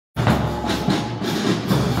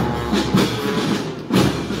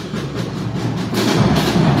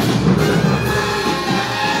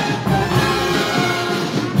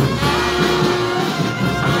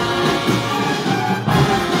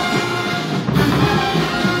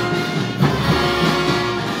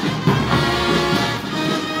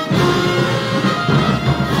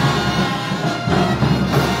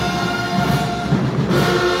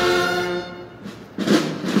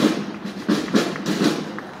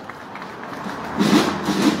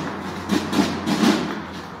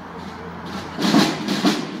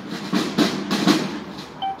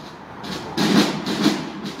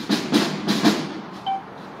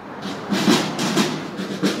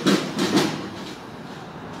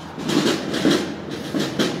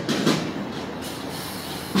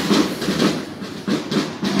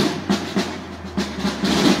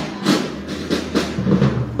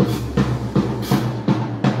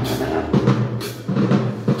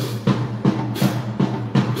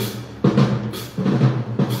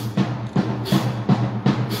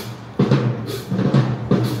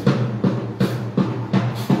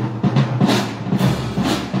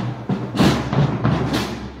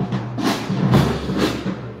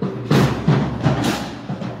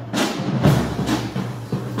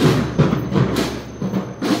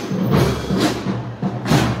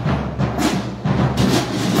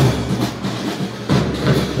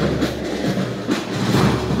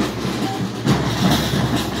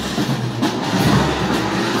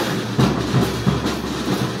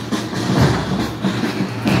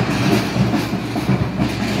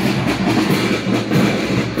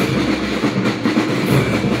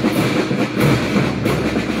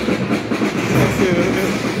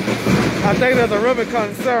I think there's a ribbon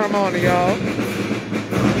cutting ceremony, y'all.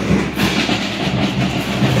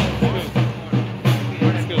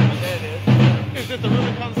 Is this the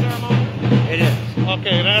ribbon cutting ceremony? It is.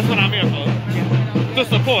 Okay, that's what I'm here for. To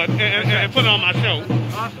support and put on my show.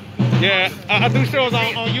 Awesome. Yeah, I do shows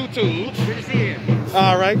on YouTube. Good to see you.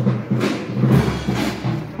 All right.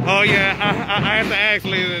 Oh yeah, I have to ask,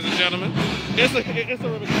 ladies and gentlemen. It's a ribbon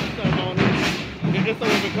cutting ceremony. It's a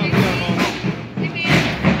ribbon cutting ceremony.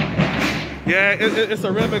 Yeah, it's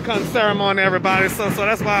a ribbon cutting ceremony, everybody. So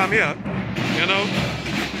that's why I'm here. You know,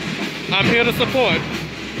 I'm here to support.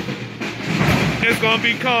 It's gonna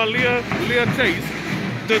be called Leah Chase.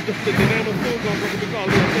 The name of the school is gonna be called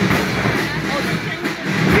Leah Chase.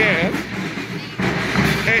 Yeah.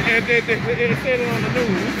 And they said it on the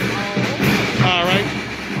news. All right.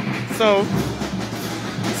 So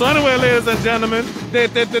anyway, ladies and gentlemen, they're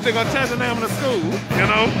gonna change the name of the school. You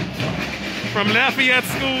know, from Lafayette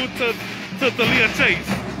School to Leah Chase.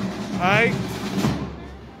 All right.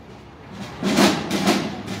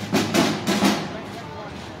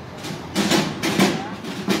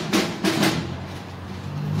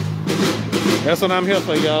 That's what I'm here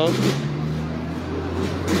for, y'all.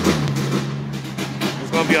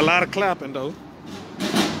 There's gonna be a lot of clapping, though.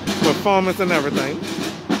 Performance and everything.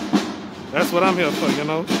 That's what I'm here for, you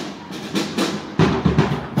know.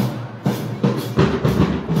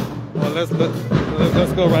 Well,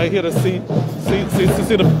 let's go right here to see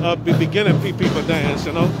the beginning people dance,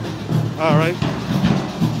 you know. All right.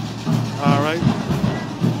 All right.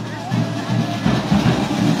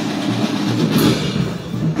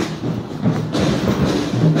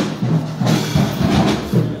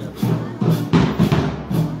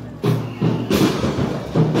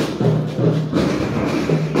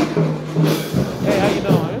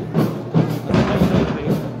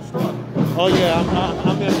 Oh yeah,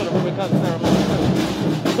 I'm here for the ribbon cutting ceremony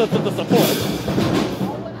too. To support.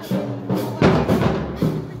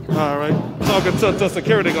 All right, talking to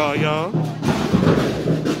security guard, y'all.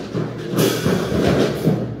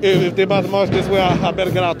 If they're about to march this way, I better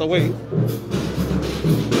get out the way.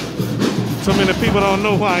 Too many people don't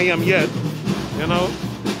know who I am yet, you know.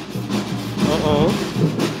 Uh-oh.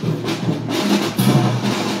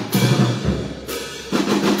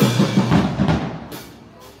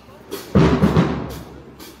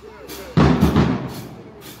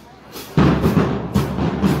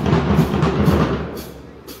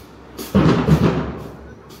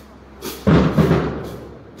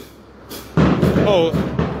 Oh,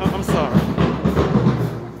 I'm sorry.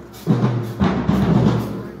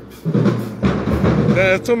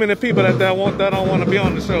 There's too many people that don't want to be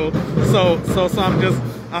on the show. So I'm just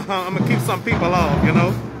I'm gonna keep some people off, you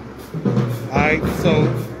know. All right, so.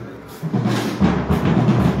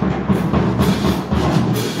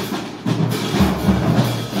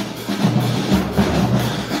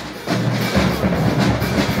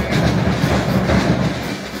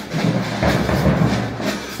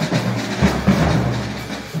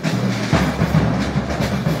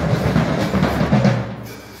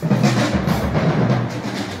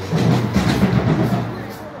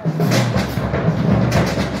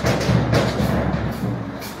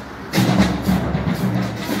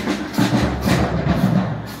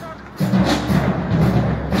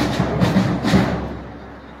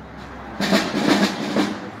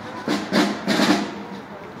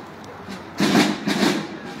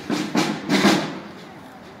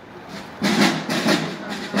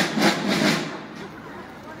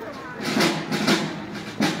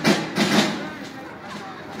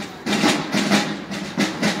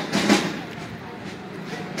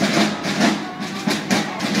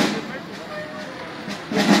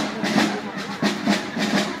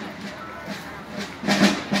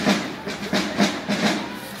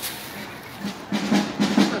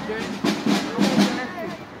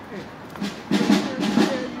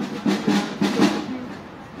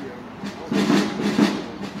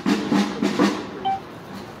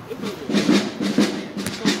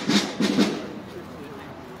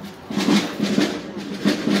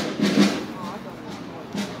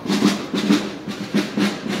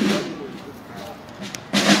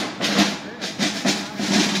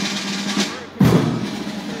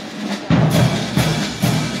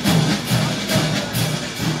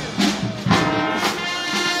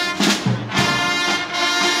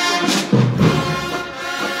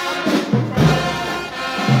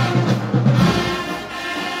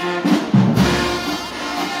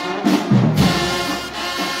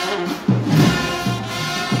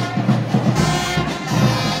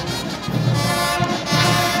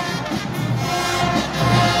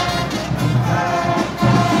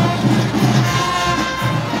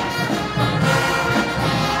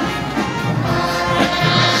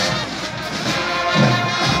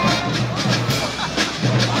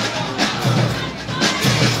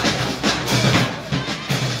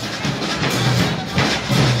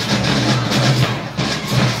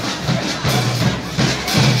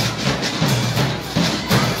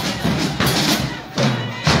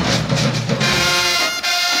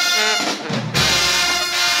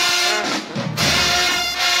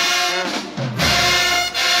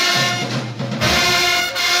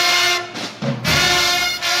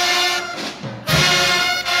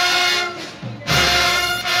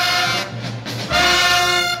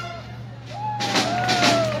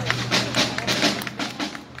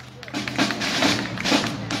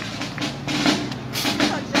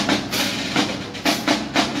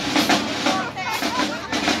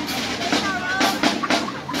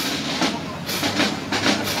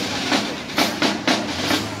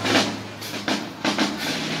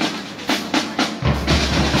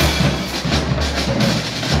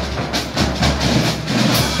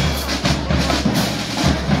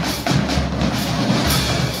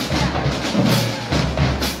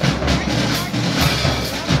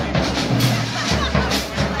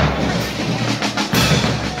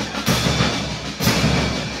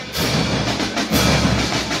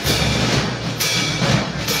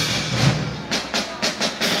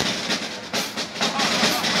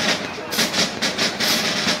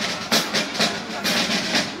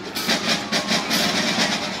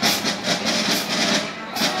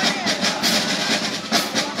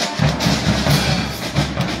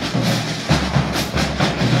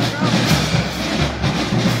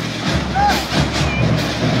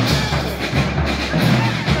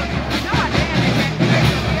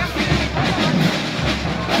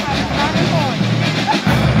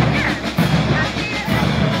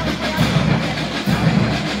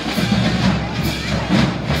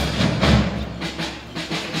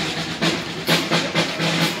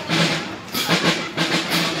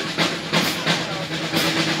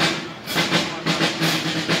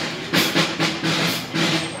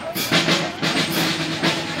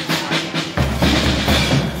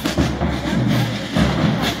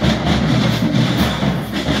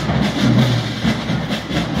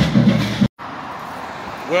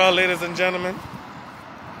 Well, ladies and gentlemen,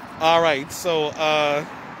 all right. So,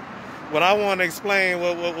 what I want to explain,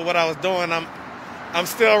 what I was doing, I'm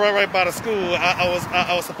still right by the school.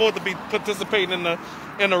 I was supposed to be participating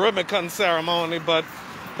in the ribbon cutting ceremony, but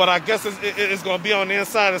I guess it's going to be on the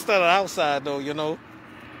inside instead of the outside, though. You know,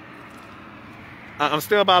 I'm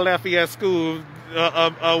still by Lafayette School.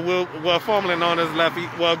 Well, formerly known as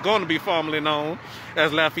Lafayette. Well, going to be formerly known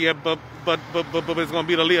as Lafayette, but it's going to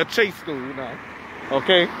be the Leah Chase School now.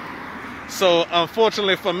 Okay. So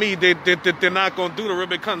unfortunately for me, they're not going to do the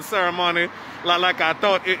ribbon cutting ceremony like I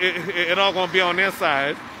thought. It all going to be on the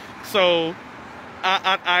inside. So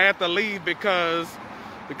I had to leave because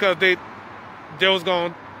I thought they was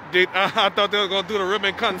going to do the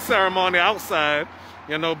ribbon cutting ceremony outside,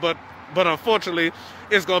 you know, but unfortunately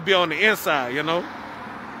it's going to be on the inside, you know.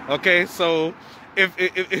 Okay, so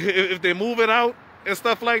if they move it out and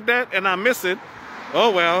stuff like that and I miss it,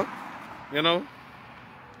 oh well, you know.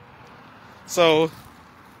 So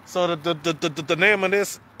the name of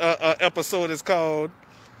this episode is called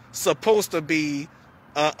supposed to be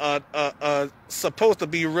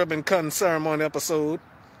ribbon cutting ceremony episode.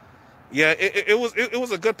 Yeah, it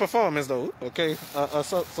was a good performance though. Okay,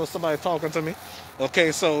 so somebody talking to me.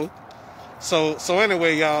 Okay, so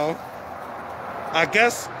anyway, y'all, I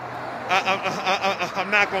guess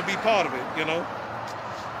I'm not gonna be part of it. You know,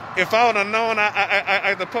 if I would have known I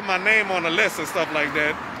had to put my name on the list and stuff like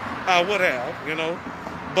that, I would have, you know,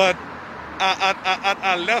 but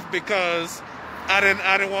I left because I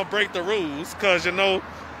didn't want to break the rules, because you know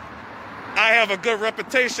I have a good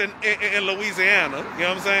reputation in Louisiana. You know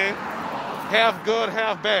what I'm saying? Half good,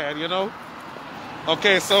 half bad. You know.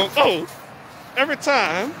 Okay, so every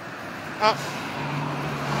time, I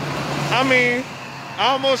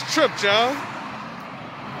almost tripped, y'all.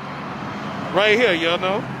 Right here, you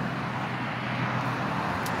know.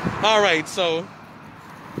 All right, so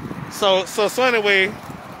anyway,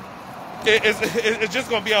 it's just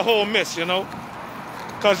gonna be a whole miss, you know,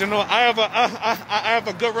 because you know I have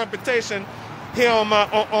a good reputation here on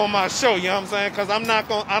my show, you know what I'm saying? Because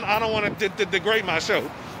I don't want to degrade my show,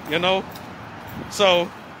 you know. So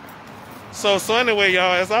anyway,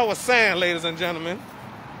 y'all, as I was saying, ladies and gentlemen,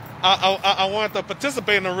 I wanted to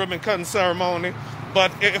participate in the ribbon cutting ceremony,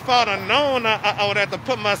 but if I'd have known, I would have to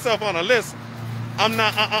put myself on a list. I'm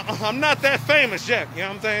not that famous yet, you know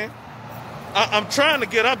what I'm saying? I'm trying to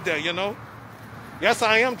get up there, you know. Yes,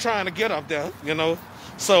 I am trying to get up there, you know.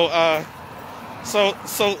 So what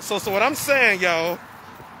I'm saying, y'all,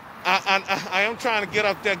 I am trying to get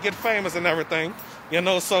up there, get famous and everything, you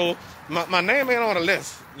know. So my name ain't on the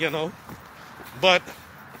list, you know. But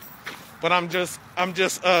I'm just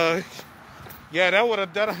yeah, that would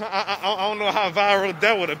have I don't know how viral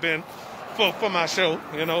that would have been for my show,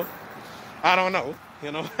 you know. I don't know,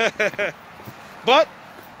 you know. But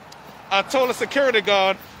I told the security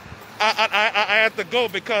guard I had to go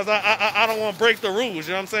because I don't want to break the rules,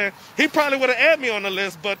 you know what I'm saying? He probably would have added me on the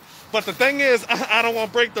list, but the thing is, I don't want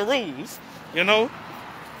to break the rules, you know?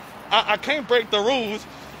 I can't break the rules.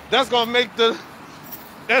 That's gonna make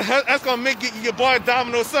that's gonna make your boy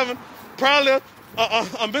Dominoes 7 probably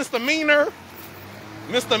a misdemeanor,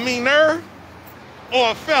 or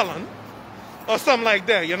a felon, or something like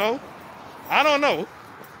that, you know? I don't know.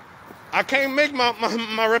 I can't make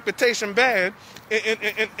my reputation bad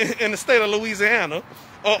in the state of Louisiana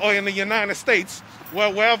or in the United States,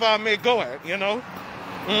 wherever I may go at, you know?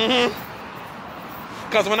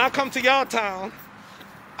 Because when I come to y'all town,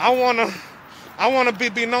 I wanna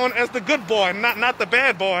be known as the good boy, not the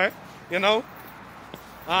bad boy, you know?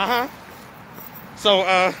 So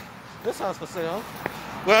this house for sale.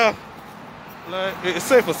 Well, it's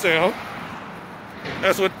safe for sale.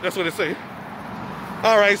 That's what it say.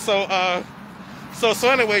 All right, so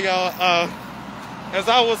anyway, y'all, as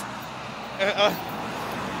I was,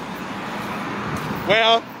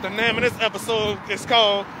 well, the name of this episode is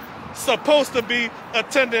called "Supposed to Be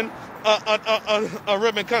Attending a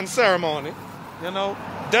Ribbon Cutting Ceremony." You know,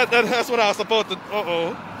 that's what I was supposed to.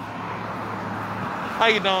 How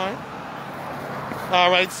you doing? All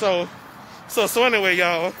right, so anyway,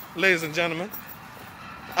 y'all, ladies and gentlemen,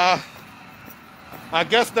 I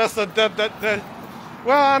guess that's that.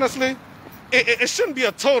 Well, honestly, it shouldn't be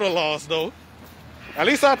a total loss, though. At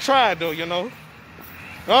least I tried, though, you know.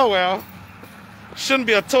 Oh, well. Shouldn't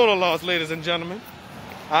be a total loss, ladies and gentlemen.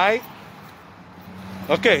 All right?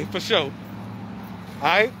 Okay, for sure. All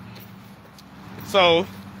right? So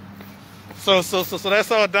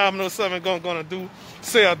that's all Dominoes 7 gonna do,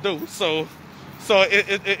 say or do. So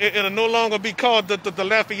it'll no longer be called the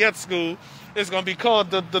Lafayette School. It's gonna be called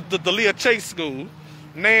the Leah Chase School,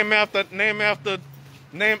 named after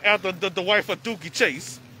the wife of Dookie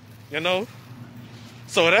Chase. you know.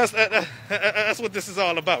 So that's what this is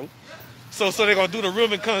all about. So they're gonna do the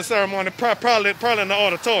ribbon cutting ceremony probably in the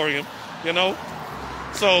auditorium, you know.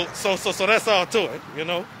 So that's all to it, you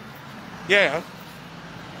know. Yeah.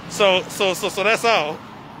 So that's all.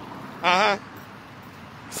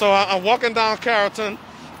 So I'm walking down Carrollton.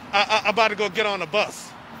 I'm about to go get on the bus.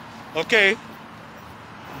 Okay.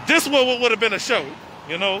 This would have been a show,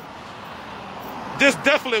 you know. This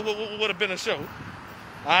definitely would have been a show. All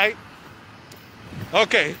right.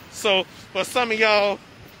 Okay. So for some of y'all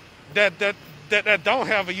that don't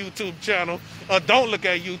have a YouTube channel or don't look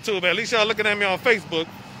at YouTube, at least y'all looking at me on Facebook.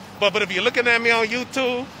 But if you're looking at me on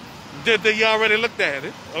YouTube, then you already looked at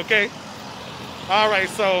it. Okay. All right.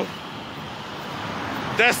 So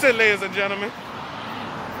that's it, ladies and gentlemen.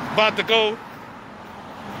 About to go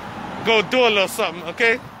do a little something.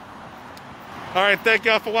 Okay. All right. Thank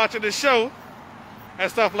y'all for watching this show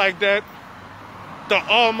and stuff like that. The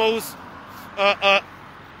almost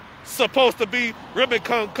supposed to be ribbon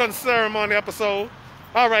cutting ceremony episode.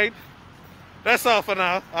 All right. That's all for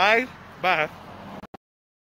now. All right. Bye.